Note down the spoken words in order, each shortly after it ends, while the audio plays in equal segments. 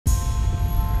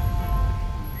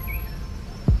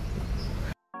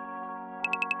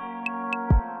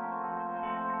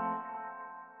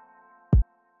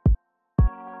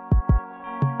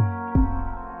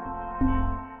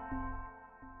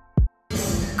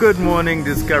Good morning,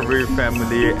 Discovery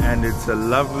family, and it's a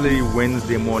lovely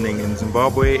Wednesday morning in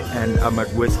Zimbabwe, and I'm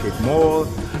at Westgate Mall.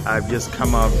 I've just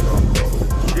come out from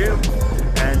the gym,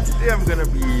 and today I'm gonna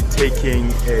be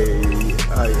taking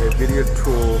a video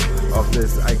tour of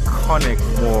this iconic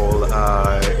mall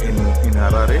in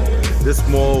Harare. This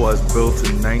mall was built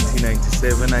in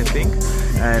 1997, I think,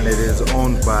 and it is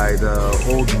owned by the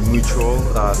Old Mutual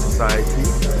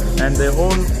Society, and they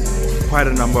own quite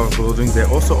a number of buildings. They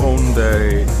also own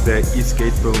the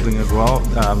Eastgate building as well,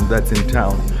 that's in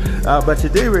town. But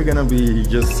today we're gonna be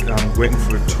just going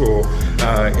for a tour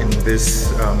in this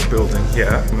building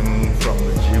here from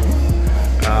the gym.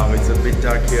 It's a bit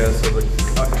dark here, so the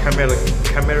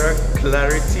camera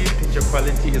clarity, picture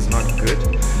quality is not good.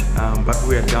 But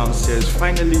we are downstairs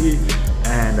finally,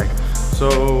 and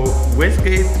so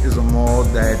Westgate is a mall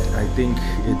that I think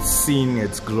it's seen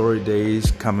its glory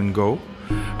days come and go.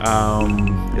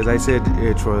 As I said,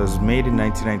 it was made in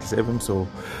 1997, so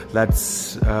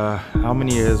that's how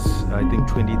many years? I think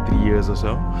 23 years or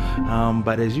so.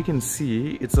 But as you can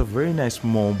see, it's a very nice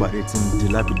mall, but it's in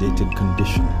dilapidated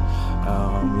condition.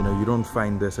 You know, you don't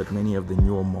find this at many of the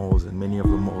newer malls and many of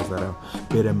the malls that are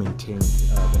better maintained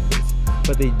than this.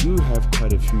 But they do have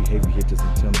quite a few heavy hitters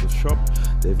in terms of shop.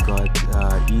 They've got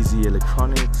Easy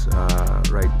Electronics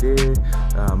right there.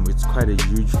 It's quite a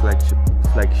huge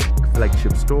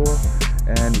flagship store,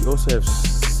 and we also have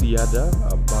Siada,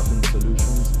 Bathroom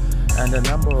Solutions, and a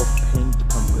number of paint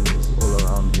companies all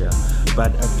around here.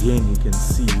 But again, you can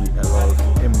see a lot of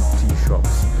empty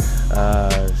shops,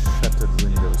 shuttered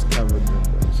windows, covered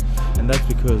windows, and that's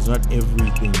because not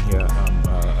everything here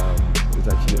is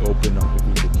actually open, or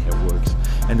everything here works,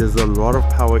 and there's a lot of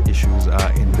power issues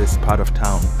in this part of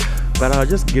town. But I'll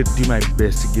just do my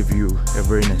best to give you a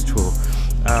very nice tour.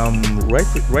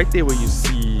 Right there where you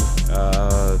see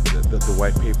the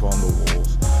white paper on the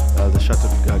walls, the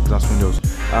shuttered glass windows,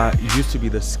 it used to be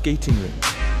the skating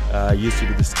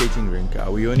rink.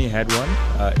 We only had one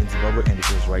in Zimbabwe, and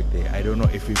it was right there. I don't know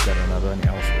if we've got another one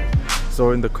elsewhere.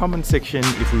 So in the comment section,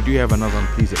 if we do have another one,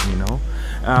 please let me know.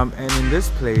 And in this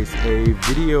place, a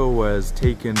video was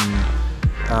taken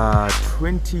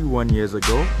 21 years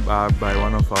ago by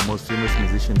one of our most famous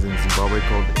musicians in Zimbabwe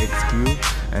called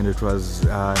XQ, and it was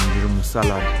Ndirum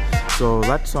Salad. So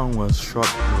that song was shot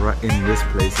right in this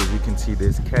place. As you can see,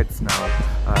 there's cats now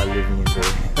living in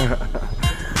there.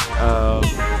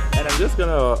 And I'm just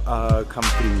gonna come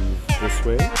through this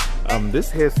way. This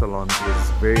hair salon is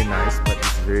very nice, but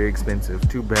it's very expensive.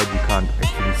 Too bad you can't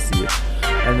actually see it.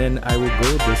 And then I will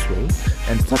go this way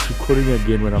and start recording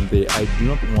again when I'm there. I do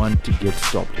not want to get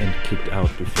stopped and kicked out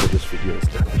before this video is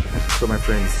done. So my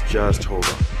friends, just hold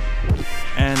on.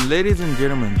 And ladies and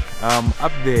gentlemen,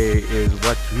 up there is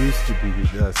what used to be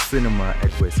the cinema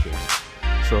at Westgate.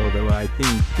 So there were, I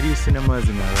think, 3 cinemas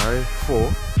in Harare,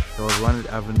 4. There was one at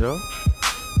Avondale,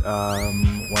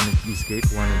 one at Eastgate,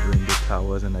 one at Rainbow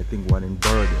Towers, and I think one in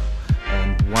Borodale.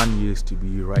 And one used to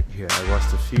be right here. I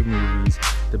watched a few movies.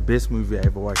 The best movie I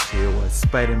ever watched here was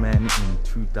Spider-Man in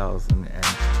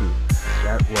 2002.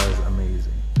 That was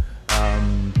amazing.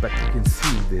 But you can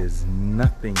see there's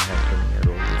nothing happening at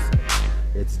all this side.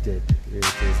 It's dead. It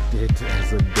is dead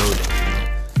as a dodo.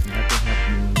 Nothing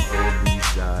happening. All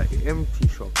these empty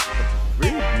shops. But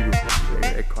very beautiful,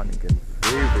 very iconic, and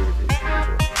very beautiful.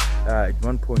 At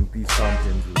one point, these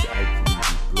fountains would actually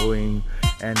be glowing,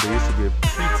 and there used to be a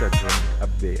pizza joint up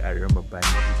there. I remember buying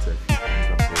pizza a few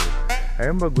times up there. I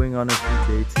remember going on a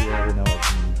few dates here when I was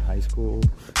in high school.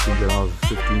 I think when I was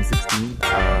 15, 16.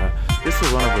 This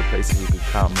was one of the places you could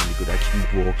come and you could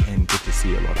actually walk and get to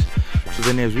see a lot. So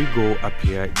then as we go up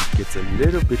here, it gets a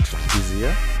little bit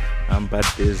busier. But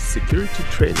there's security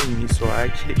trailing me, so I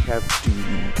actually have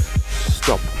to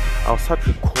stop. I'll start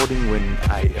recording when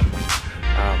I am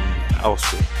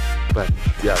elsewhere. But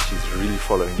yeah, she's really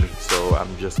following me, so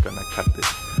I'm just gonna cut this.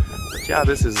 But yeah,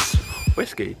 this is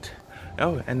Westgate.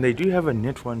 Oh, and they do have a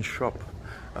Net One shop.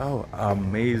 Oh,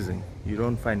 amazing. You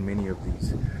don't find many of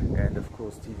these. And of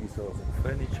course, TV sales and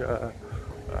furniture,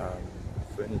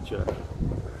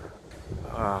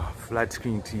 flat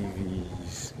screen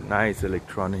TVs, nice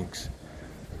electronics.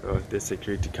 Oh, there's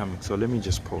security coming, so let me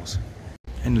just pause.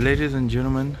 And ladies and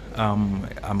gentlemen,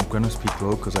 I'm gonna speak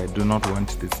low because I do not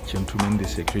want this gentleman, the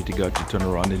security guard, to turn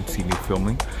around and see me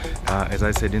filming. As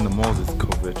I said, in the malls it's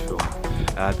covert film.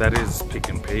 That is Pick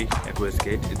n Pay at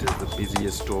Westgate. It is the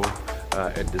busiest store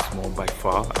at this mall by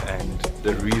far, and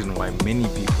the reason why many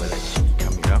people are actually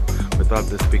coming up. Without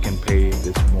this Pick n Pay,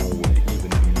 this mall would even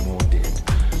be more dead.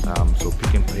 So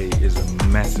Pick n Pay is a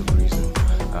massive reason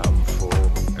for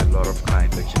a lot of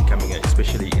clients actually coming in,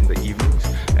 especially in the evenings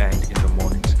and in the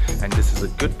mornings. and this is a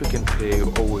good pick and pay,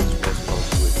 always was out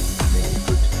with many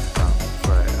good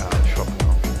shopping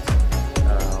outlets.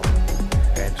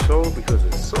 And so because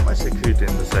there's so much security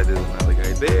in the side, there's another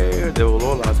guy there, they will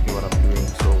all ask me what I'm doing,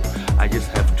 so I just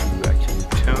have to actually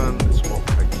turn this off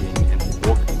again and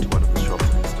walk into one of the shops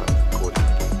and start recording.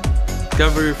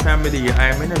 Discovery family, I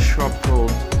am in a shop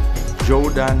called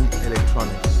Jordan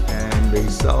Electronics, and they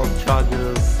sell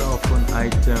chargers, cell phone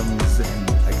items and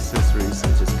accessories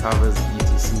such as covers,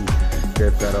 etc.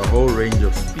 They've got a whole range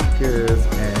of speakers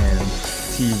and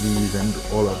TVs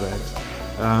and all of that.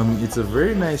 It's a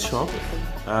very nice shop,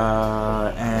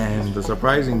 and the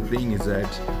surprising thing is that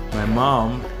my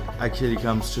mom actually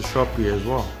comes to shop here as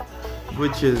well,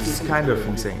 which is kind of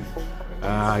insane.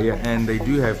 Yeah, and they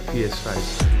do have PS5.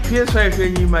 PS5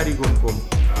 when you might go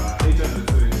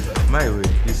my way.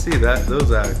 You see that?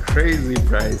 Those are crazy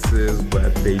prices,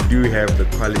 but they do have the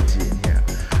quality in here.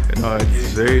 You know,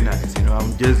 it's very nice. You know,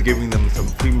 I'm just giving them some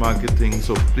free marketing,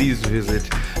 so please visit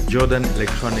Jordan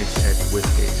Electronics at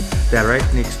Westgate. They're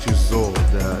right next to Zoll,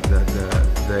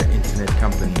 the internet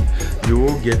company. You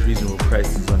will get reasonable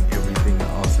prices on everything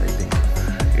else, I think.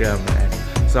 Yeah,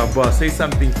 man. So, boss, say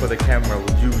something for the camera.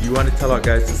 Would you want to tell our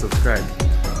guys to subscribe?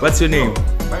 What's your name?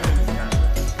 My name is Jan.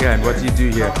 Yeah, and what do you do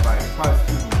here?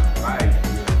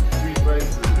 Free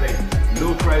prices, like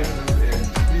low prices and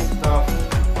free stuff,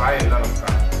 buy a lot of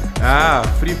stuff.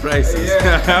 Ah, free prices.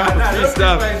 Yeah. Free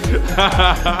stuff.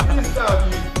 Free stuff,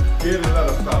 you get a lot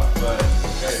of stuff, but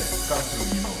guys, come through,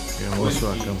 you know. You're most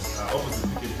welcome. Opposite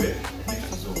the kid bed, next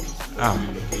to Zoll. Ah,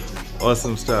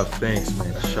 awesome stuff. Thanks,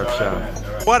 man. Sharp.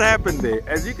 What happened there?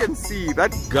 As you can see,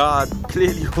 that guard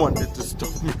clearly wanted to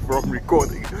stop me from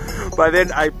recording, but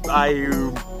then I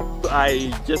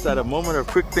just had a moment of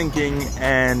quick thinking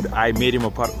and I made him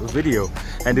a part of the video.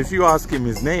 And if you ask him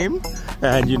his name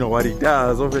and you know what he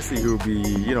does, obviously he'll be,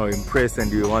 you know, impressed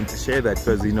and he'll want to share that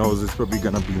because he knows it's probably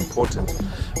gonna be important.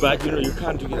 But you know, you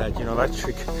can't do that. You know, that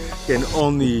trick can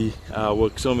only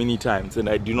work so many times, and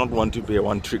I do not want to be a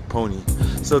one-trick pony.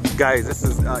 So guys, this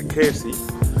is KFC.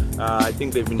 I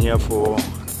think they've been here for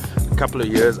a couple of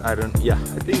years. I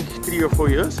think 3 or 4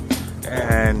 years,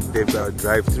 and they've got a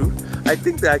drive-through. I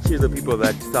think they're actually the people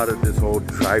that started this whole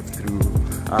drive-through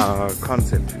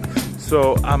concept.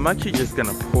 So I'm actually just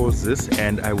gonna pause this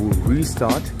and I will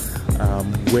restart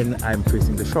when I'm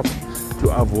facing the shop to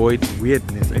avoid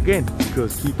weirdness again,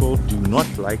 because people do not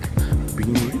like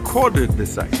being recorded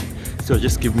this side. So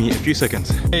just give me a few seconds.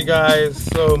 Hey guys,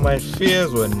 so my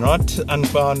fears were not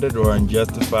unfounded or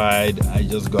unjustified. I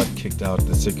just got kicked out.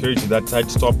 The security that side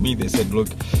stopped me. They said, look,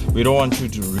 we don't want you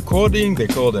to recording. They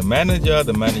called the manager.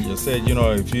 The manager said, you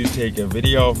know, if you take a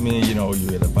video of me, you know, you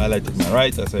will have violated my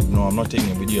rights. I said, no, I'm not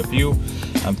taking a video of you.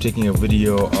 I'm taking a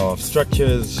video of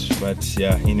structures. But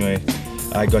yeah, anyway,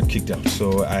 I got kicked out,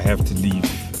 so I have to leave.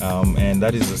 And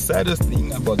that is the saddest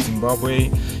thing about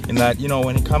Zimbabwe, in that, you know,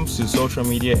 when it comes to social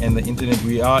media and the internet,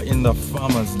 we are in the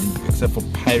farmers league, except for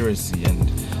piracy and,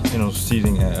 you know,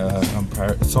 stealing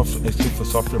except for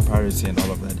software piracy and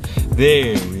all of that.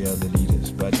 There we are the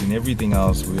leaders, but in everything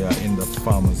else we are in the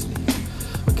farmers league.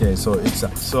 Okay, so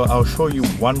so I'll show you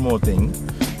one more thing,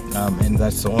 and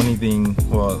that's the only thing,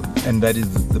 well, and that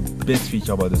is the best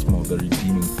feature about this mall, the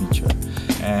redeeming feature.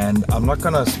 And I'm not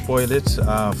gonna spoil it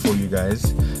for you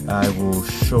guys. I will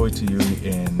show it to you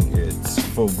in its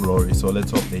full glory, so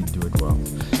let's hope they do it well,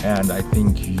 and I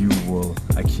think you will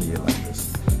actually like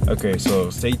this. Okay,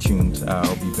 so stay tuned.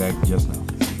 I'll be back just now.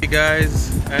 Hey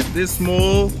guys, at this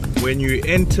mall, when you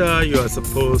enter, you are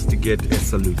supposed to get a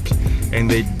salute, and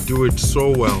they do it so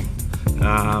well.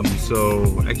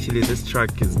 So actually this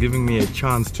truck is giving me a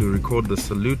chance to record the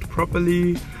salute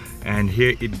properly, and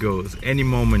here it goes any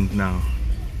moment now.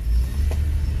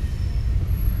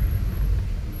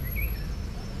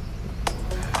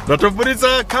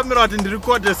 Ndatopurisa camera ati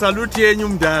ndirekode salute yenyu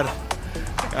mudhara.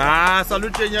 Ah,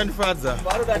 salute yenyu anifadza.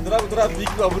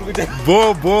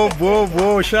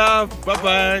 Bo, sharp, bye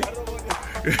bye.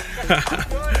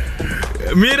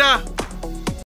 Mira.